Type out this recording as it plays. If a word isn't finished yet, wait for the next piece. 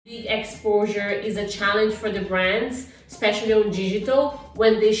Big exposure is a challenge for the brands, especially on digital,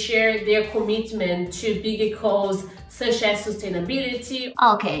 when they share their commitment to bigger causes such as sustainability.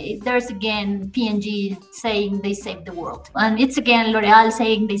 Okay, there's again P&G saying they save the world, and it's again L'Oreal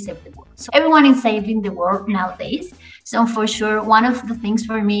saying they save the world. So everyone is saving the world nowadays. So for sure, one of the things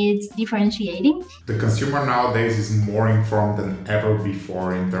for me is differentiating. The consumer nowadays is more informed than ever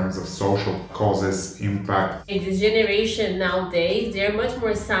before in terms of social causes, impact. In this generation nowadays, they're much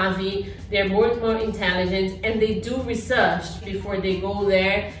more savvy, they're more intelligent, and they do research before they go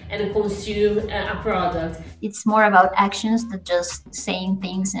there and consume a product. It's more about actions than just saying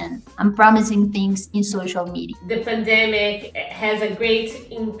things and promising things in social media. The pandemic has a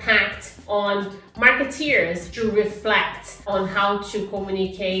great impact on marketeers to reflect on how to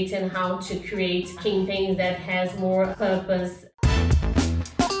communicate and how to create campaigns that has more purpose.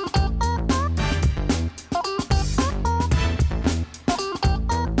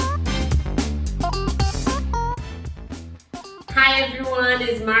 Hi everyone,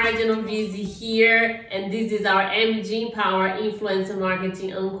 it's Mara Genovese here, and this is our MG Empower Influencer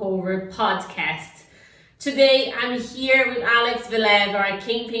Marketing Uncovered podcast. Today I'm here with Alex Velev, our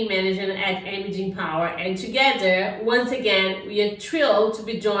campaign manager at MG Empower, and together, once again, we are thrilled to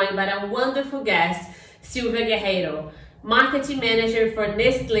be joined by a wonderful guest, Silvia Guerreiro, marketing manager for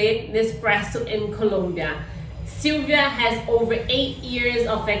Nestlé Nespresso in Colombia. Silvia has over 8 years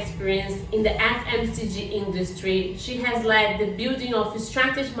of experience in the FMCG industry. She has led the building of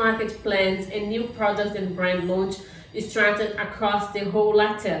strategic market plans and new products and brand launch strategies across the whole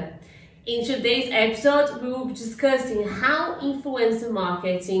LATAM. In today's episode, we will be discussing how influencer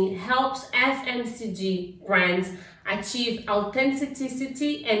marketing helps FMCG brands achieve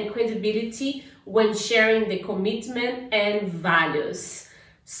authenticity and credibility when sharing the commitment and values.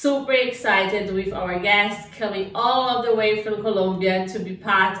 Super excited with our guest coming all the way from Colombia to be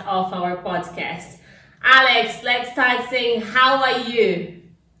part of our podcast. Alex, let's start saying, how are you?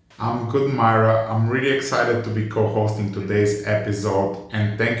 I'm good, Myra. I'm really excited to be co-hosting today's episode,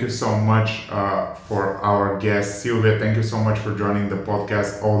 and thank you so much for our guest, Silvia. Thank you so much for joining the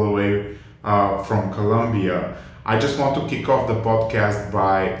podcast all the way from Colombia. I just want to kick off the podcast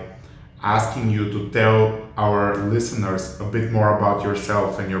by asking you to tell our listeners a bit more about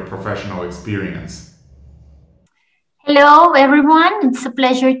yourself and your professional experience. Hello, everyone. It's a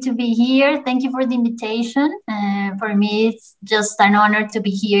pleasure to be here. Thank you for the invitation. For me, it's just an honor to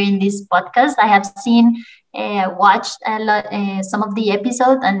be here in this podcast. I have watched a lot, some of the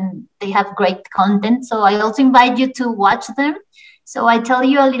episodes, and they have great content. So I also invite you to watch them. So I tell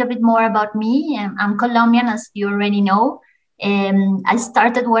you a little bit more about me. I'm Colombian, as you already know. I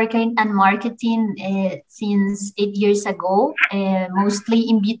started working in marketing since 8 years ago, mostly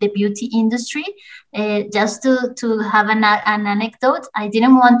in the beauty industry. Just to have an anecdote, I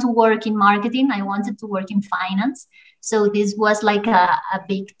didn't want to work in marketing. I wanted to work in finance. So this was like a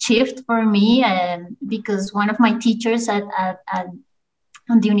big shift for me, because one of my teachers at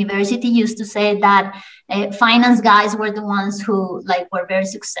the university used to say that finance guys were the ones who were very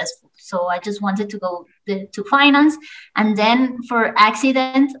successful. So I just wanted to go to finance, and then for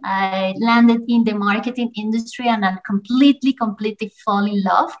accident I landed in the marketing industry, and I completely fall in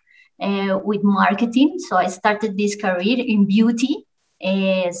love with marketing. So I started this career in beauty.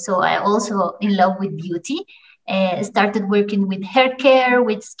 So I also in love with beauty. Started working with hair care,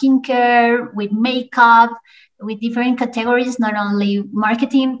 with skincare, with makeup, with different categories, not only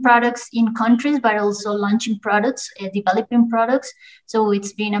marketing products in countries, but also launching products, developing products. So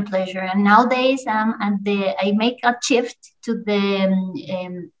it's been a pleasure. And nowadays, I make a shift to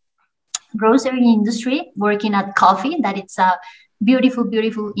the grocery industry, working at coffee, that it's a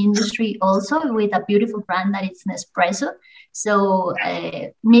beautiful industry also, with a beautiful brand that is Nespresso. So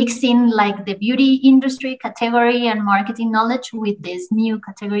mixing the beauty industry category and marketing knowledge with this new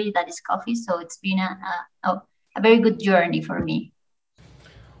category that is coffee. So it's been a very good journey for me.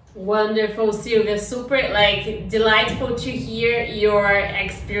 Wonderful, Silvia. Super delightful to hear your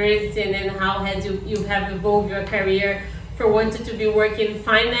experience and how has you have evolved your career for wanting to be working in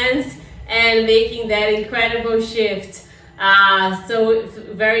finance and making that incredible shift. So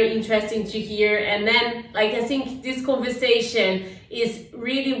very interesting to hear. And then I think this conversation is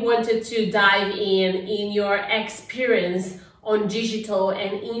really wanted to dive in your experience on digital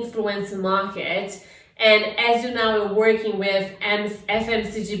and influencer market. And as you now are working with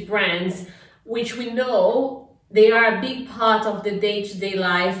FMCG brands, which we know they are a big part of the day-to-day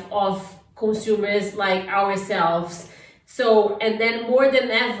life of consumers like ourselves. So, and then more than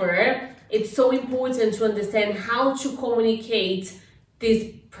ever, it's so important to understand how to communicate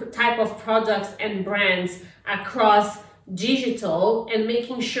this type of products and brands across digital and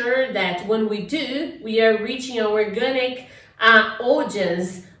making sure that when we do, we are reaching our organic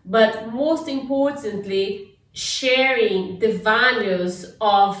audience, but most importantly, sharing the values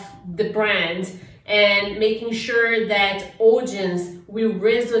of the brand and making sure that audience will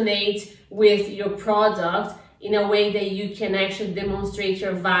resonate with your product in a way that you can actually demonstrate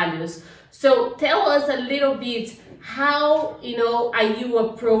your values. So tell us a little bit, how are you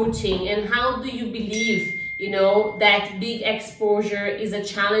approaching, and how do you believe that big exposure is a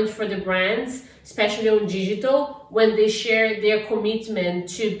challenge for the brands, especially on digital, when they share their commitment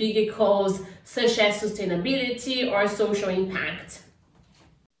to bigger causes such as sustainability or social impact?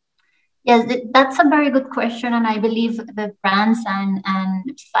 Yes, that's a very good question. And I believe the brands and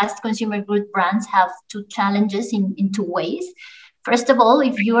fast consumer good brands have two challenges in two ways. First of all,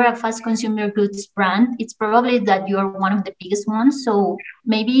 if you are a fast consumer goods brand, it's probably that you are one of the biggest ones. So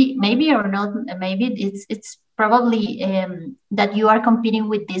maybe or not, maybe it's probably that you are competing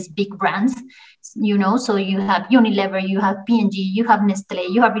with these big brands, So you have Unilever, you have P&G, you have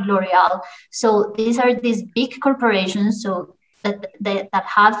Nestle, you have L'Oreal. So these are these big corporations, so that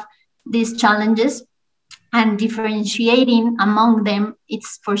have these challenges, and differentiating among them,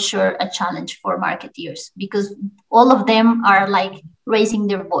 it's for sure a challenge for marketeers, because all of them are like raising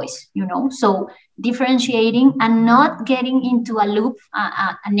their voice, So differentiating and not getting into a loop,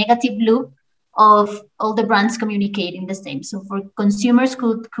 a negative loop of all the brands communicating the same. So for consumers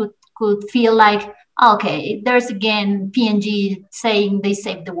could feel like, okay, there's again P&G saying they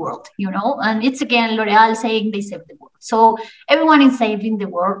saved the world, and it's again L'Oreal saying they saved the world. So everyone is saving the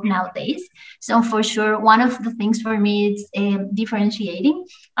world nowadays. So for sure, one of the things for me is differentiating.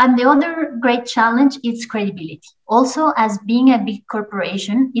 And the other great challenge is credibility. Also, as being a big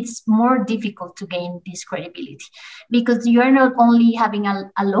corporation, it's more difficult to gain this credibility, because you're not only having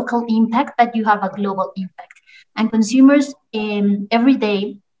a local impact, but you have a global impact. And consumers every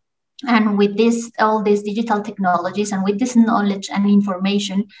day, and with all these digital technologies and with this knowledge and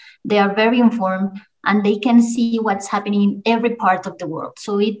information, they are very informed, and they can see what's happening in every part of the world.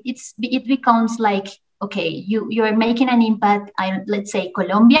 So it becomes like, okay, you are making an impact, let's say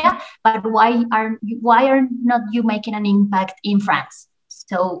Colombia, but why are not you making an impact in France?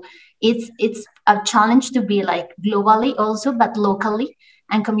 So it's a challenge to be like globally also, but locally,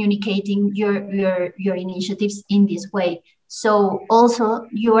 and communicating your initiatives in this way. So also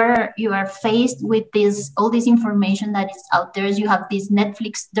you are faced with all this information that is out there. You have these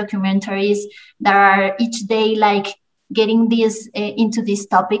Netflix documentaries that are each day like getting these into these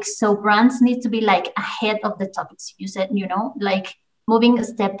topics. So brands need to be like ahead of the topics. You said, like moving a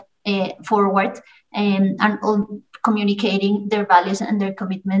step forward, and all communicating their values and their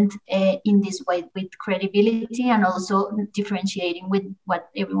commitment in this way, with credibility, and also differentiating with what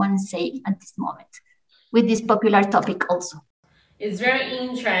everyone is saying at this moment, with this popular topic also. It's very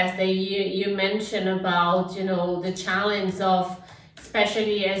interesting you mentioned about the challenge of,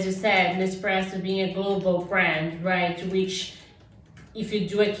 especially as you said, Nespresso being a global brand, right? Which, if you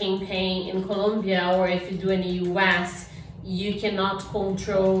do a campaign in Colombia or if you do in the US, you cannot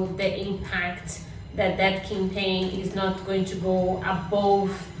control the impact that campaign is not going to go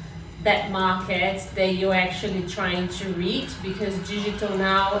above that market that you're actually trying to reach, because digital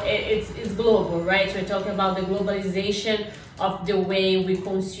now it's global, right? We're talking about the globalization of the way we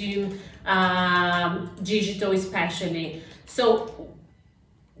consume digital especially. So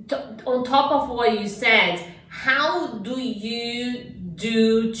on top of what you said, how do you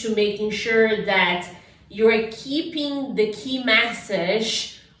do to making sure that you're keeping the key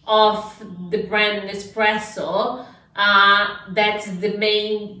message of the brand Nespresso? That's the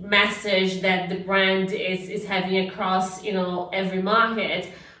main message that the brand is having across every market,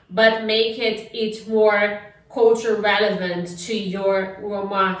 but make it more culture relevant to your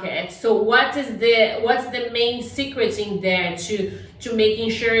market. So what's the main secret in there to making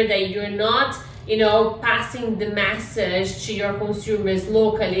sure that you're not passing the message to your consumers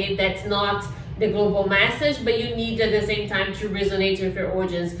locally that's not the global message, but you need at the same time to resonate with your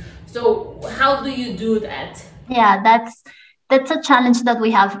audience? So how do you do that? Yeah, that's a challenge that we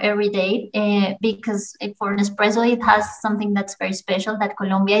have every day, because for Nespresso, it has something that's very special, that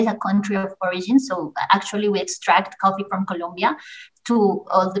Colombia is a country of origin. So actually we extract coffee from Colombia to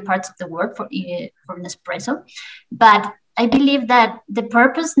all the parts of the world for Nespresso. But I believe that the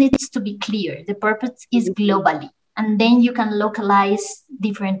purpose needs to be clear. The purpose is globally, and then you can localize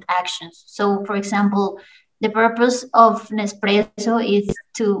different actions. So for example, the purpose of Nespresso is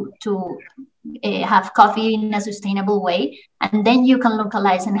to have coffee in a sustainable way, and then you can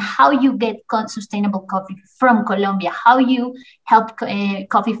localize and how you get sustainable coffee from Colombia, how you help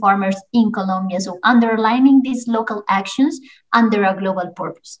coffee farmers in Colombia. So underlining these local actions under a global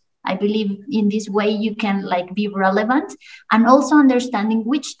purpose. I believe in this way you can like be relevant, and also understanding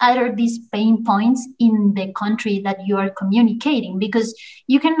which are these pain points in the country that you are communicating, because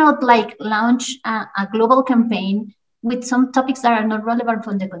you cannot like launch a global campaign with some topics that are not relevant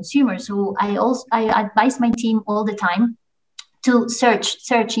for the consumer. So I advise my team all the time to search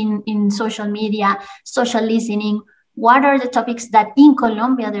in social media, social listening, what are the topics that in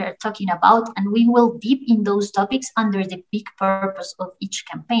Colombia they are talking about, and we will deep in those topics under the big purpose of each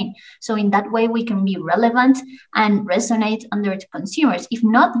campaign. So in that way we can be relevant and resonate under the consumers. If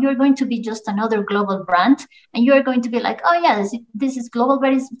not, you're going to be just another global brand, and you're going to be like, oh yeah, this is global,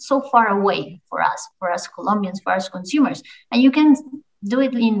 but it's so far away for us Colombians, for us consumers. And you can do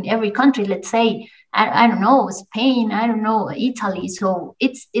it in every country. Let's say I don't know, Spain, I don't know, Italy. So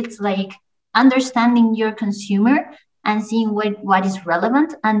it's like understanding your consumer and seeing what is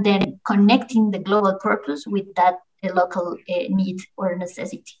relevant, and then connecting the global purpose with that local need or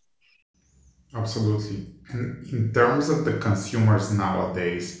necessity. Absolutely. And in terms of the consumer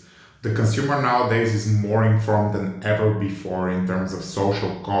nowadays is more informed than ever before in terms of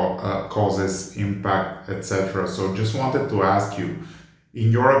social causes, impact, etc. So just wanted to ask you,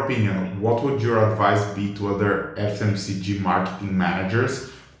 in your opinion, what would your advice be to other FMCG marketing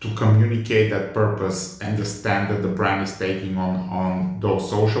managers to communicate that purpose and the stand that the brand is taking on those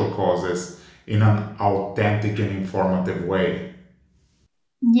social causes in an authentic and informative way?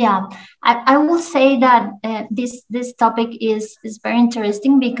 Yeah, I will say that this topic is very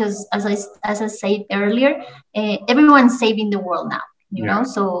interesting, because as I said earlier, everyone's saving the world now. You know,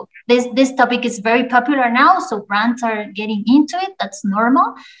 so this topic is very popular now. So brands are getting into it. That's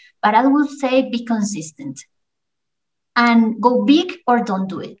normal, but I will say be consistent and go big or don't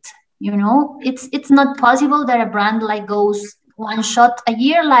do it. You know, it's not possible that a brand like goes one shot a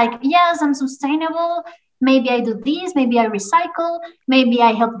year, like, yes, I'm sustainable, maybe I do this, maybe I recycle, maybe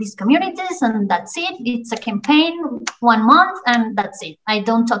I help these communities, and that's it. It's a campaign 1 month and that's it. I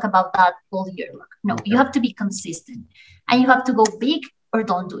don't talk about that all year long. No, you have to be consistent, and you have to go big or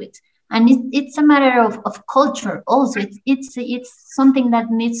don't do it. And it's a matter of culture also. It's something that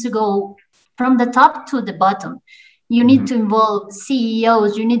needs to go from the top to the bottom. You need to involve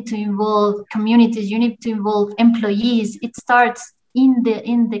CEOs, you need to involve communities, you need to involve employees. It starts in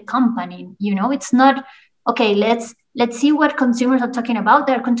the company. You know, it's not, okay, let's see what consumers are talking about.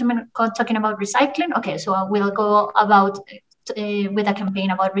 They're talking about recycling. Okay, so I will go about with a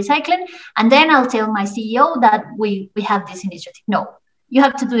campaign about recycling, and then I'll tell my CEO that we have this initiative. No, you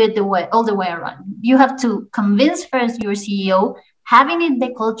have to do it all the way around. You have to convince first your CEO, having it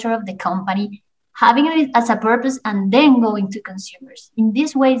the culture of the company, having it as a purpose, and then going to consumers. In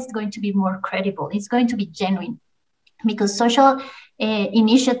this way, it's going to be more credible. It's going to be genuine, because social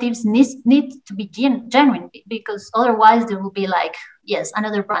initiatives need to be genuine, because otherwise there will be like, yes,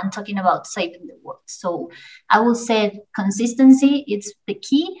 another brand talking about saving the world. So I will say consistency, it's the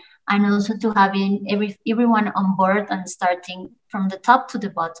key, and also to having everyone on board and starting from the top to the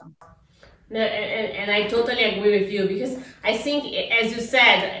bottom. No, and I totally agree with you, because I think, as you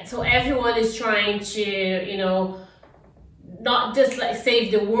said, so everyone is trying to, not just like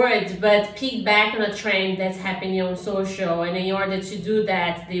save the world, but pick back on a trend that's happening on social. And in order to do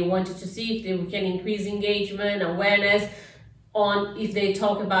that, they wanted to see if they can increase engagement, awareness on if they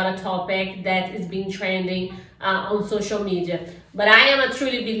talk about a topic that is being trending on social media. But I am a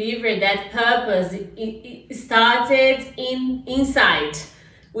truly believer that purpose it started inside,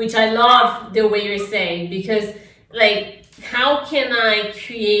 which I love the way you're saying, because like, how can I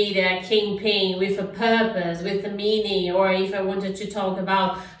create a campaign with a purpose, with a meaning, or if I wanted to talk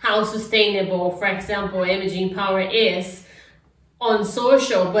about how sustainable, for example, Imaging Power is on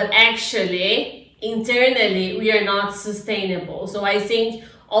social, but actually internally we are not sustainable. So I think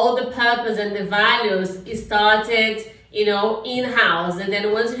all the purpose and the values started, in-house, and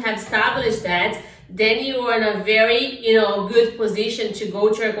then once you have established that, then you are in a very, good position to go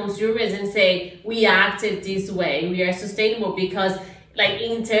to your consumers and say, we acted this way, we are sustainable, because like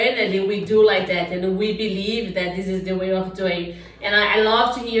internally we do like that, and we believe that this is the way of doing. And I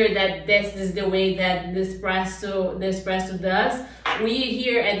love to hear that this is the way that Nespresso does. We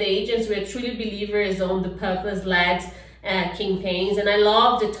here at the agents, we are truly believers on the purpose-led campaigns. And I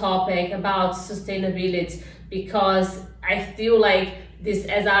love the topic about sustainability, because I feel like this,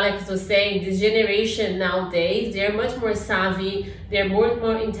 as Alex was saying, this generation nowadays, they're much more savvy, they're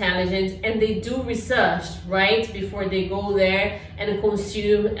more intelligent, and they do research, right, before they go there and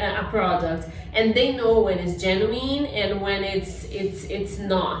consume a product. And they know when it's genuine and when it's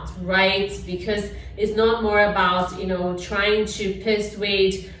not, right? Because it's not more about, you know, trying to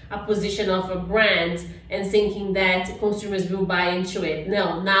persuade a position of a brand and thinking that consumers will buy into it.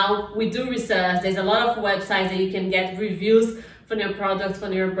 No, now we do research. There's a lot of websites that you can get reviews from your product,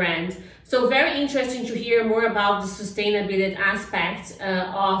 from your brand. So very interesting to hear more about the sustainability aspect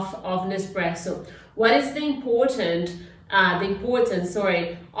of Nespresso. What is the importance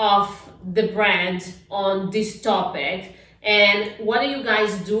of the brand on this topic? And what are you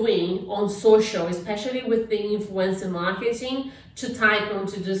guys doing on social, especially with the influencer marketing, to type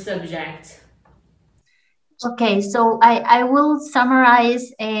onto the subject? Okay, so I will summarize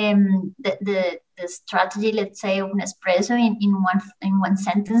the strategy, let's say, of Nespresso in one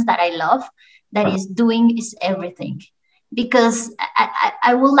sentence that I love. That is, doing is everything. Because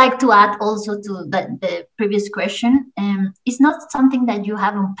I would like to add also to the previous question, it's not something that you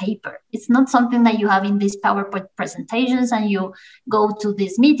have on paper. It's not something that you have in these PowerPoint presentations and you go to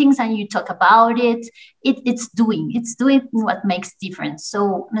these meetings and you talk about it. It's doing what makes difference.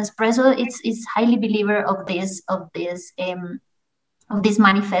 So Nespresso is highly believer of this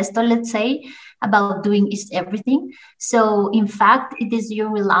manifesto, let's say, about doing is everything. So in fact, this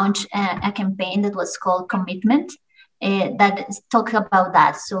year we launched a campaign that was called Commitment. That talk about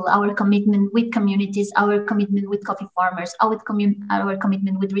that. So our commitment with communities, our commitment with coffee farmers, our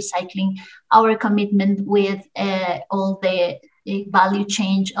commitment with recycling, our commitment with all the value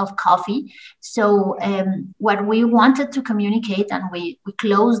chain of coffee. So what we wanted to communicate, and we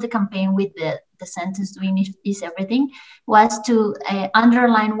closed the campaign with the sentence doing is everything, was to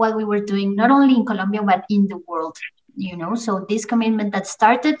underline what we were doing, not only in Colombia, but in the world, you know. So this commitment that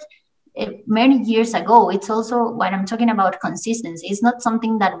started many years ago, it's also what I'm talking about, consistency. It's not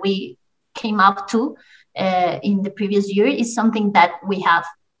something that we came up to in the previous year. It's something that we have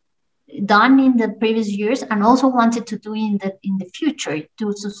done in the previous years and also wanted to do in the future,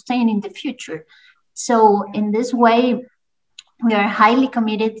 to sustain in the future. So in this way, we are highly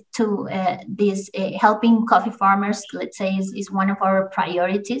committed to this helping coffee farmers, let's say, is one of our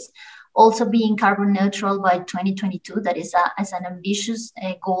priorities. Also being carbon neutral by 2022, that is an ambitious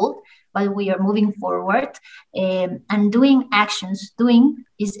goal, but we are moving forward and doing actions. Doing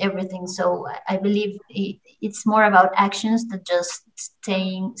is everything. So I believe it's more about actions than just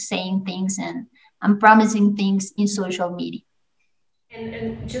saying things and promising things in social media.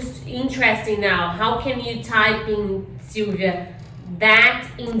 And just interesting now, how can you type in, Sylvia, that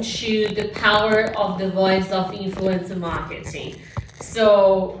into the power of the voice of influencer marketing?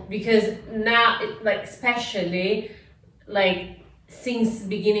 So, because now, like, especially, like, since the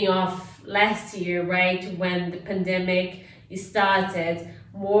beginning of last year, right, when the pandemic started,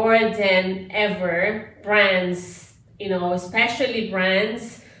 more than ever, brands, you know, especially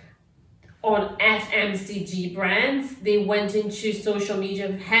brands on FMCG brands, they went into social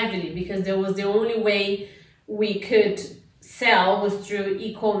media heavily because there was the only way we could sell was through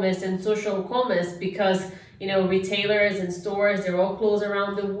e-commerce and social commerce, because, you know, retailers and stores, they're all closed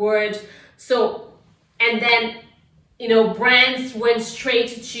around the world. So, and then, you know, brands went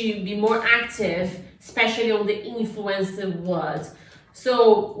straight to be more active, especially on the influencer world.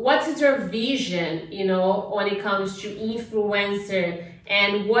 So what is your vision, you know, when it comes to influencer,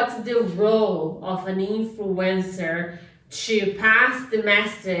 and what's the role of an influencer to pass the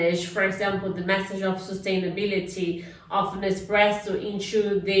message, for example, the message of sustainability of Nespresso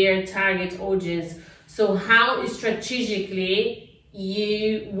into their target audience? So how strategically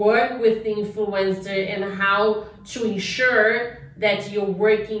you work with the influencer and how to ensure that you're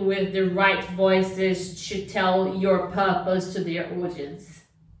working with the right voices to tell your purpose to their audience?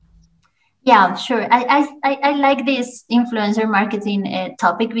 Yeah, sure. I like this influencer marketing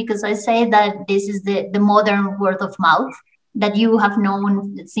topic, because I say that this is the modern word of mouth that you have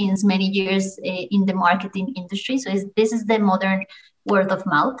known since many years in the marketing industry. So this is the modern word of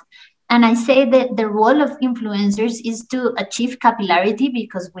mouth. And I say that the role of influencers is to achieve capillarity,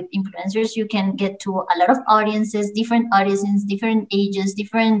 because with influencers, you can get to a lot of audiences, different ages,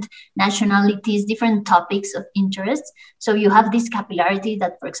 different nationalities, different topics of interest. So you have this capillarity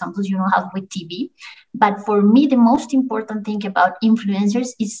that, for example, you don't have with TV. But for me, the most important thing about influencers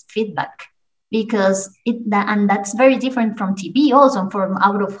is feedback, because and that's very different from TV, also from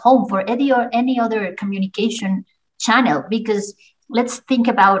out of home, for any other communication channel. Because let's think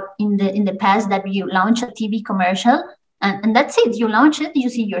about in the past that you launch a TV commercial and that's it. You launch it, you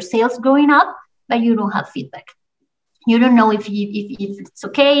see your sales going up, but you don't have feedback. You don't know if it's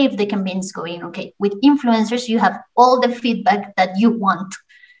okay, if the campaign is going okay. With influencers, you have all the feedback that you want.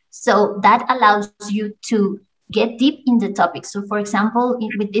 So that allows you to get deep in the topic. So, for example,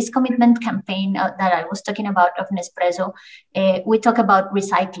 with this commitment campaign that I was talking about of Nespresso, we talk about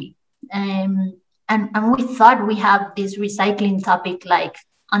recycling. And we thought we have this recycling topic like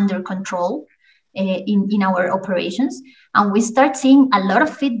under control in our operations. And we start seeing a lot of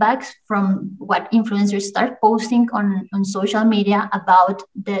feedbacks from what influencers start posting on social media about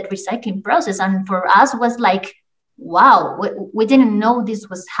the recycling process. And for us was like, wow, we didn't know this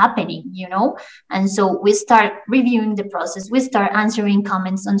was happening, you know? And so we start reviewing the process. We start answering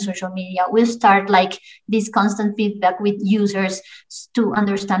comments on social media. We start like this constant feedback with users to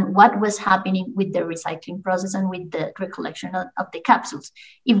understand what was happening with the recycling process and with the recollection of the capsules.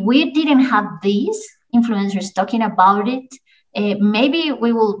 If we didn't have these influencers talking about it, maybe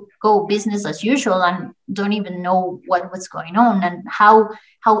we will go business as usual and don't even know what was going on and how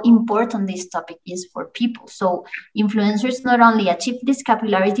important this topic is for people. So influencers not only achieve this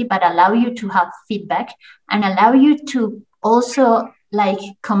capillarity, but allow you to have feedback and allow you to also like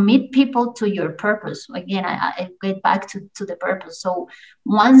commit people to your purpose. Again, I get back to the purpose. So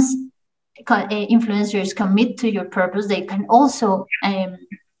once influencers commit to your purpose, they can also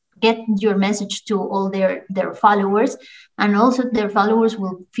get your message to all their followers, and also their followers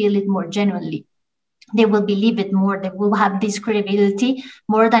will feel it more genuinely. They will believe it more. They will have this credibility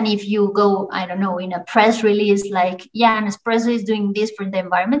more than if you go, I don't know, in a press release like, yeah, Nespresso is doing this for the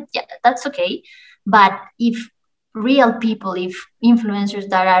environment. Yeah, that's okay. But if real people, if influencers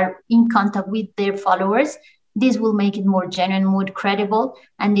that are in contact with their followers, this will make it more genuine, more credible,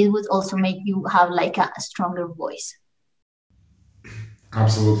 and it would also make you have like a stronger voice.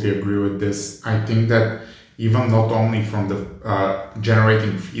 Absolutely agree with this. I think that even not only from the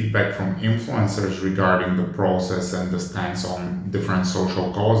generating feedback from influencers regarding the process and the stance on different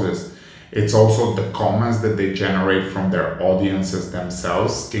social causes, it's also the comments that they generate from their audiences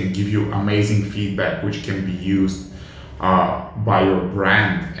themselves can give you amazing feedback, which can be used by your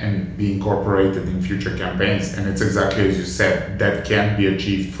brand and be incorporated in future campaigns. And it's exactly as you said, that can't be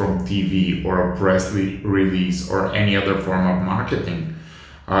achieved from TV or a press release or any other form of marketing.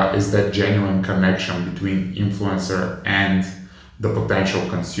 Is that genuine connection between influencer and the potential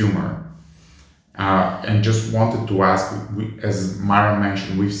consumer. And just wanted to ask, as Myra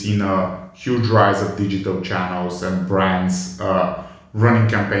mentioned, we've seen a huge rise of digital channels and brands running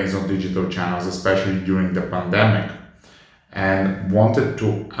campaigns on digital channels, especially during the pandemic. And wanted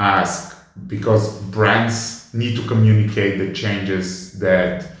to ask, because brands need to communicate the changes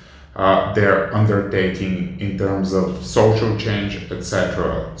that they're undertaking in terms of social change,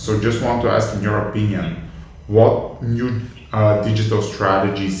 etc. So just want to ask, in your opinion, what new digital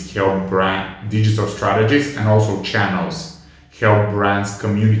strategies and also channels help brands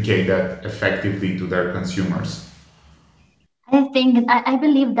communicate that effectively to their consumers? I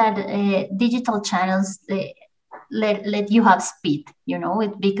believe that digital channels let you have speed, you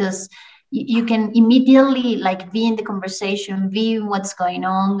know, because you can immediately like be in the conversation, be what's going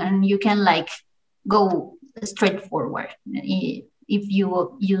on, and you can like go straight forward if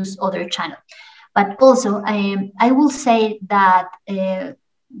you use other channels. But also, I will say that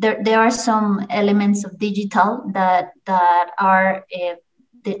there are some elements of digital that are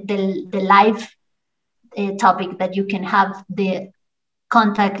the live topic that you can have the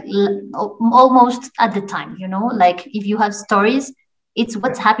contact almost at the time, you know, like if you have stories, it's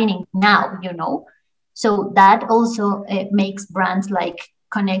what's happening now, you know. So that also makes brands like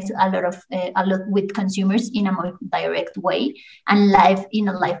connect a lot with consumers in a more direct way and live in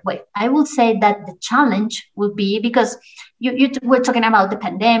a live way. I will say that the challenge will be, because you were talking about the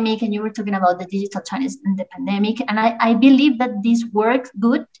pandemic and you were talking about the digital channels in the pandemic, and I believe that this worked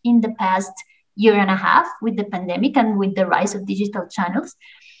good in the past year and a half with the pandemic and with the rise of digital channels.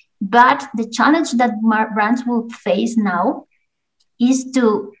 But the challenge that brands will face now is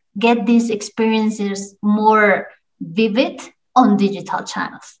to get these experiences more vivid on digital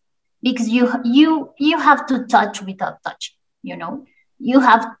channels, because you have to touch without touch, you know, you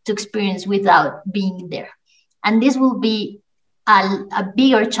have to experience without being there, and this will be a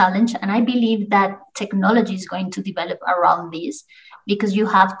bigger challenge. And I believe that technology is going to develop around this, because you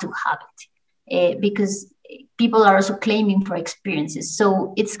have to have it, because people are also claiming for experiences.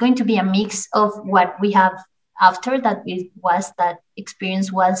 So it's going to be a mix of what we have after that. It was that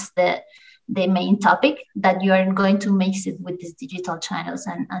experience was the main topic, that you are going to mix it with these digital channels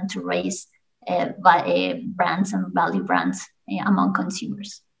and to raise brands and value brands among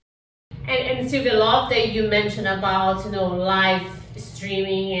consumers. And Sylvia, love that you mentioned about live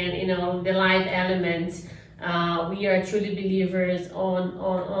streaming and the live elements. We are truly believers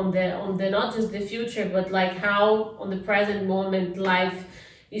on the not just the future, but like how on the present moment live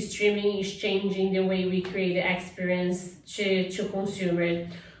streaming is changing the way we create the experience to consumers.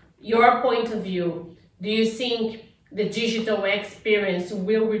 Your point of view, do you think the digital experience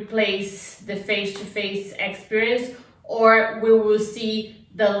will replace the face-to-face experience, or we will see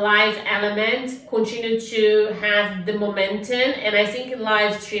the live element continue to have the momentum? And I think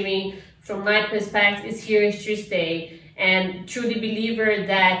live streaming, from my perspective, is here to stay. And truly believer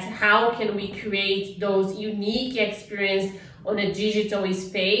that how can we create those unique experience on a digital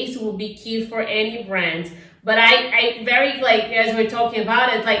space will be key for any brand. But I very, like, as we're talking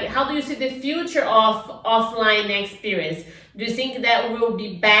about it, like, how do you see the future of offline experience? Do you think that will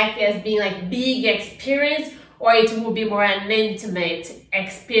be back as being like big experience, or it will be more an intimate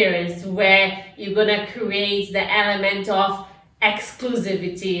experience where you're gonna create the element of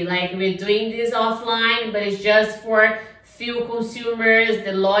exclusivity? Like, we're doing this offline, but it's just for few consumers,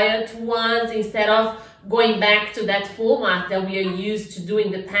 the loyal ones, instead of going back to that format that we are used to doing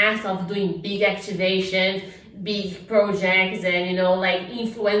in the past of doing big activations, big projects, and like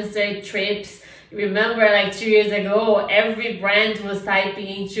influencer trips. Remember, like 2 years ago, every brand was typing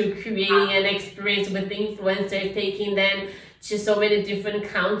into creating an experience with influencers, taking them to so many different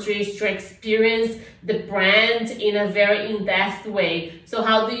countries to experience the brand in a very in-depth way. So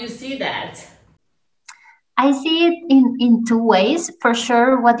how do you see that? I see it in two ways. For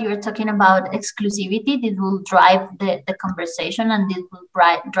sure, what you're talking about, exclusivity, it will drive the conversation, and it will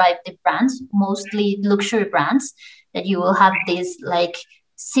drive the brands, mostly luxury brands, that you will have these like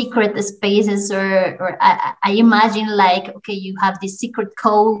secret spaces, or I imagine like, okay, you have this secret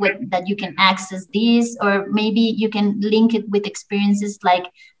code that you can access this, or maybe you can link it with experiences like,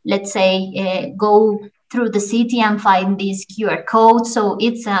 let's say, go through the city and find this QR code. So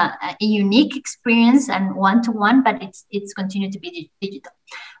it's a unique experience and one-to-one, but it's continued to be digital.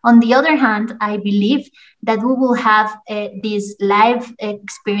 On the other hand, I believe that we will have these live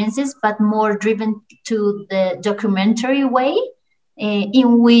experiences, but more driven to the documentary way,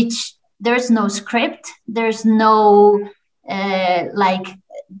 in which there's no script, there's no like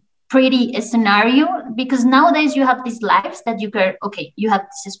pretty scenario, because nowadays you have these lives that you can, okay, you have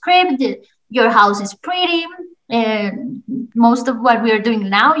this script, your house is pretty. Most of what we are doing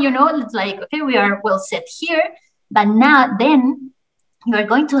now, it's like, okay, we are well set here, but now then you are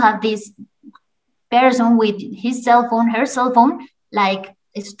going to have this person with his cell phone, her cell phone, like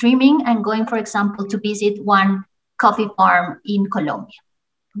streaming and going, for example, to visit one coffee farm in Colombia,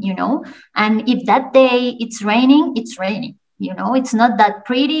 and if that day it's raining, it's not that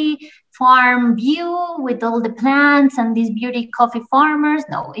pretty farm view with all the plants and these beauty coffee farmers.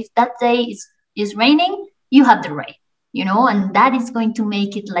 No, if that day is raining, you have the rain, and that is going to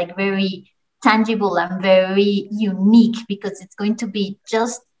make it like very tangible and very unique, because it's going to be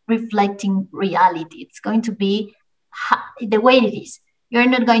just reflecting reality. It's going to be the way it is. You're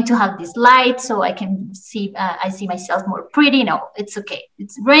not going to have this light so I can see, I see myself more pretty. No, it's okay.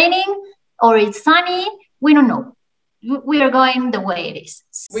 It's raining or it's sunny. We don't know. We are going the way it is.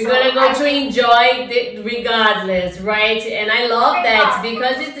 We're gonna go to enjoy it regardless, right? And I love that,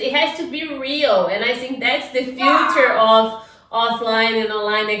 because it has to be real. And I think that's the future of offline and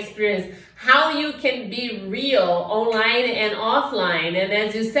online experience. How you can be real online and offline. And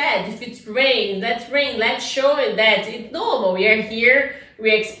as you said, if it's rain, that's rain. Let's show it that it's normal. We are here,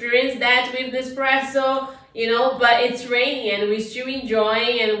 we experience that with Nespresso, but it's raining and we're still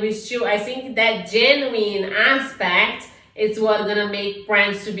enjoying, and I think that genuine aspect is what's gonna make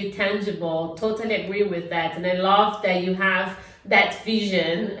brands to be tangible. Totally agree with that. And I love that you have that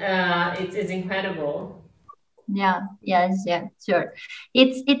vision. It's incredible. Yeah, sure.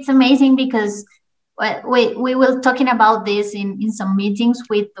 It's amazing, because we were talking about this in some meetings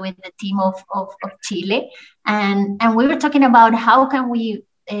with the team of Chile, and we were talking about how can we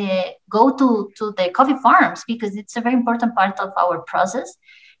go to the coffee farms, because it's a very important part of our process.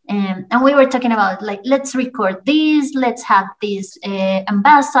 And we were talking about, like, let's record this, let's have this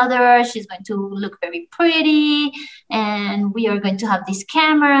ambassador, she's going to look very pretty, and we are going to have this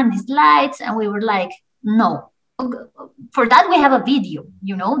camera and these lights. And we were like, no, for that we have a video,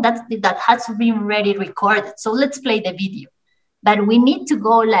 that has been already recorded, so let's play the video. But we need to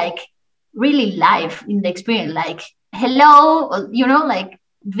go like really live in the experience, like, hello, like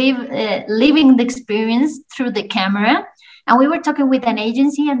living the experience through the camera. And we were talking with an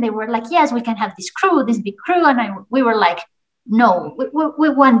agency, and they were like, yes, we can have this big crew. And we were like, no, we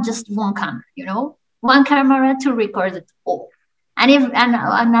want just one camera, one camera to record it all.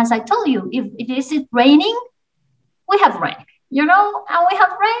 And as I told you, if it is raining, we have rain. and we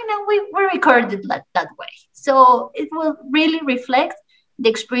have rain and we record it that way. So it will really reflect the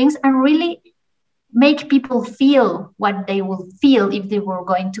experience and really make people feel what they will feel if they were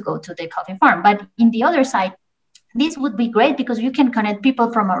going to go to the coffee farm. But in the other side, this would be great because you can connect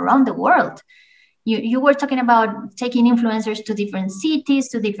people from around the world. You were talking about taking influencers to different cities,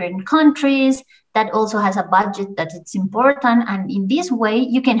 to different countries. That also has a budget that it's important. And in this way,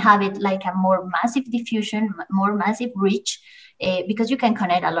 you can have it like a more massive diffusion, more massive reach, because you can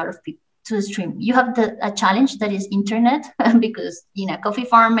connect a lot of people to the stream. You have a challenge that is internet, because in a coffee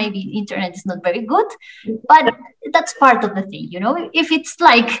farm, maybe internet is not very good, but that's part of the thing. If it's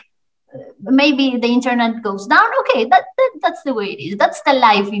like maybe the internet goes down, okay, that's the way it is. That's the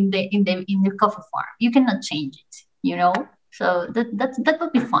life in the coffee farm. You cannot change it. So that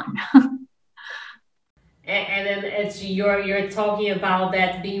would be fun. And then it's you're talking about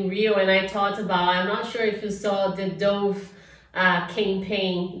that being real, and I thought about, I'm not sure if you saw the Dove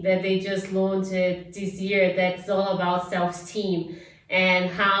campaign that they just launched this year, that's all about self-esteem, and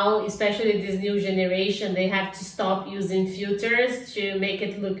how especially this new generation, they have to stop using filters to make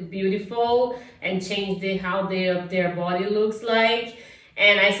it look beautiful and change how their body looks like.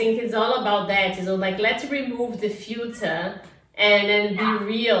 And I think it's all about that, like, let's remove the filter and then be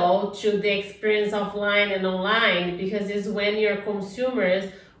real to the experience offline and online, because it's when your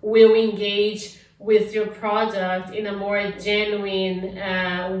consumers will engage with your product in a more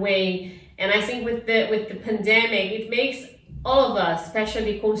genuine way. And I think with the pandemic, it makes all of us,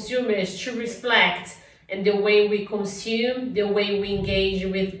 especially consumers, to reflect in the way we consume, the way we engage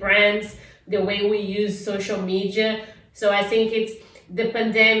with brands, the way we use social media. So I think the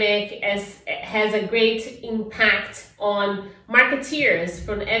pandemic has a great impact on marketeers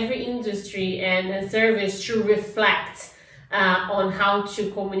from every industry and service to reflect on how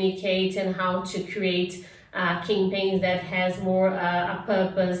to communicate and how to create campaigns that has more a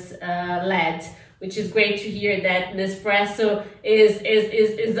purpose led, which is great to hear that Nespresso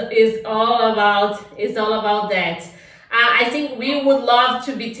is all about that. I think we would love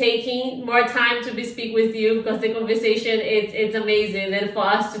to be taking more time to speak with you, because the conversation it's amazing, and for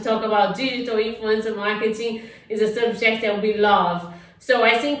us to talk about digital influencer marketing is a subject that we love. So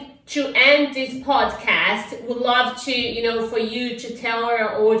I think to end this podcast, we'd love to, for you to tell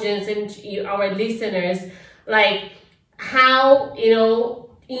our audience and our listeners, like, how,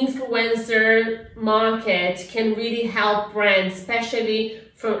 influencer market can really help brands, especially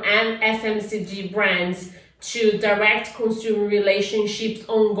from FMCG brands, to direct consumer relationships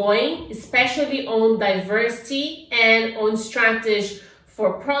ongoing, especially on diversity and on strategy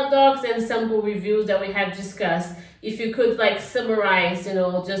for products and sample reviews that we have discussed. If you could summarize,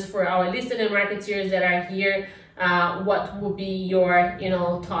 just for our listener marketeers that are here, what would be your,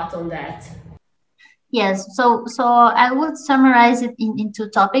 thought on that? Yes, so I would summarize it in two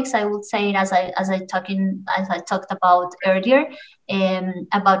topics. I would say it as I talked about earlier,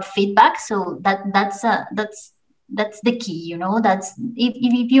 about feedback. So that's the key. That's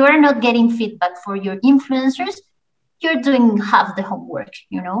if you are not getting feedback for your influencers, you're doing half the homework.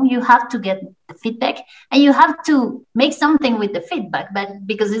 You have to get the feedback and you have to make something with the feedback. But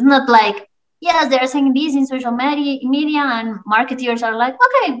because it's not like, yes, they're saying this in social media and marketeers are like,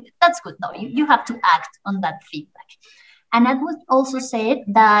 okay, that's good. No, you have to act on that feedback. And I would also say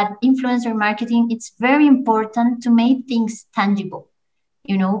that influencer marketing, it's very important to make things tangible,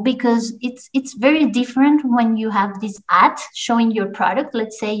 because it's very different when you have this ad showing your product.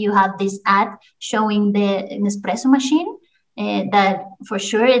 Let's say you have this ad showing the Nespresso machine, that for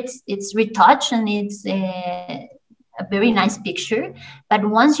sure it's retouched and it's a very nice picture. But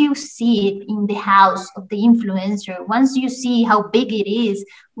once you see it in the house of the influencer, once you see how big it is,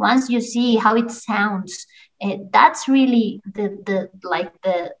 once you see how it sounds, that's really the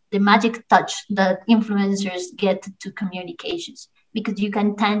magic touch that influencers get to communications, because you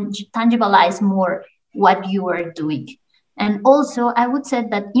can tangibilize more what you are doing. And also, I would say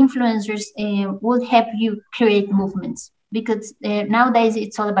that influencers will help you create movements, because nowadays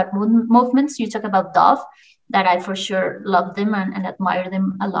it's all about movements. You talk about Dove, that I for sure love them and admire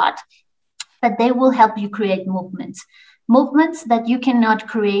them a lot, but they will help you create movements that you cannot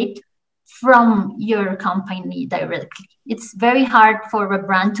create from your company directly. It's very hard for a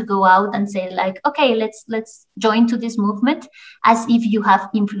brand to go out and say like, okay, let's join to this movement, as if you have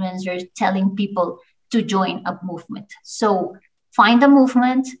influencers telling people to join a movement. So find a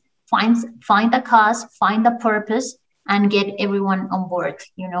movement, find a cause, find a purpose, and get everyone on board.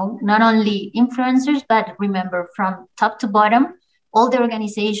 Not only influencers, but remember, from top to bottom, all the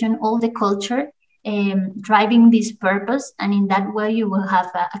organization, all the culture, driving this purpose. And in that way, you will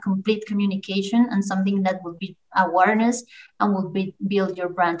have a complete communication and something that will be awareness and will build your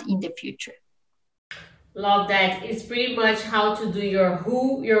brand in the future. Love that. It's pretty much how to do your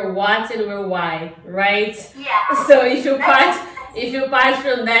who, your what, and your why, right? Yeah. So if you part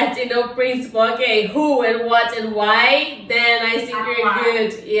from that, principle, okay, who and what and why, then I think you're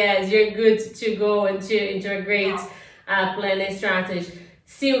good. Yes, you're good to go into a great plan and strategy.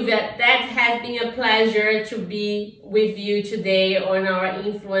 Sylvia, that has been a pleasure to be with you today on our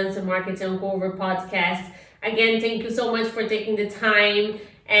Influencer Marketing Uncovered podcast. Again, thank you so much for taking the time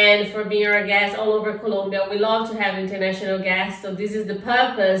and for being our guest all over Colombia. We love to have international guests. So this is the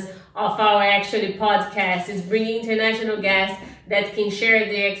purpose of our actually podcast, is bringing international guests that can share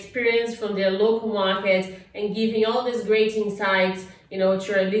their experience from their local market and giving all these great insights, to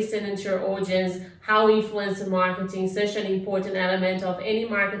our listeners, to our audience, how influencer marketing is such an important element of any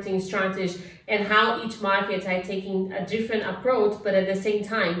marketing strategy, and how each market are taking a different approach, but at the same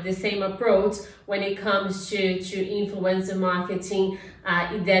time, the same approach when it comes to influencer marketing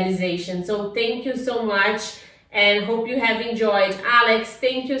idealization. So thank you so much, and hope you have enjoyed. Alex,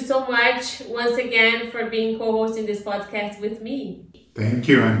 thank you so much once again for being co-hosting this podcast with me. Thank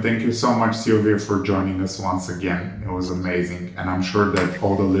you, and thank you so much, Sylvia, for joining us once again. It was amazing, and I'm sure that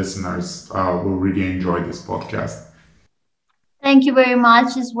all the listeners will really enjoy this podcast. Thank you very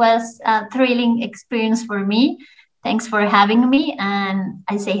much. It was a thrilling experience for me. Thanks for having me, and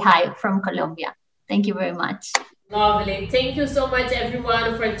I say hi from Colombia. Thank you very much. Lovely. Thank you so much,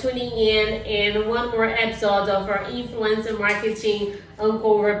 everyone, for tuning in one more episode of our Influencer Marketing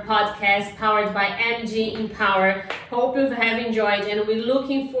Uncovered podcast powered by MG Empower. Hope you have enjoyed, and we're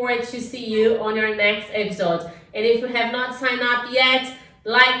looking forward to see you on our next episode. And if you have not signed up yet,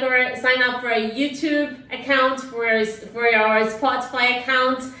 like or sign up for a YouTube account, for our Spotify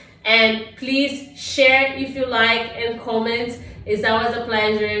account, and please share if you like and comment. It's always a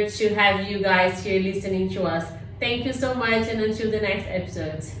pleasure to have you guys here listening to us. Thank you so much, and until the next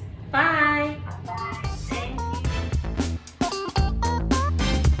episode. Bye.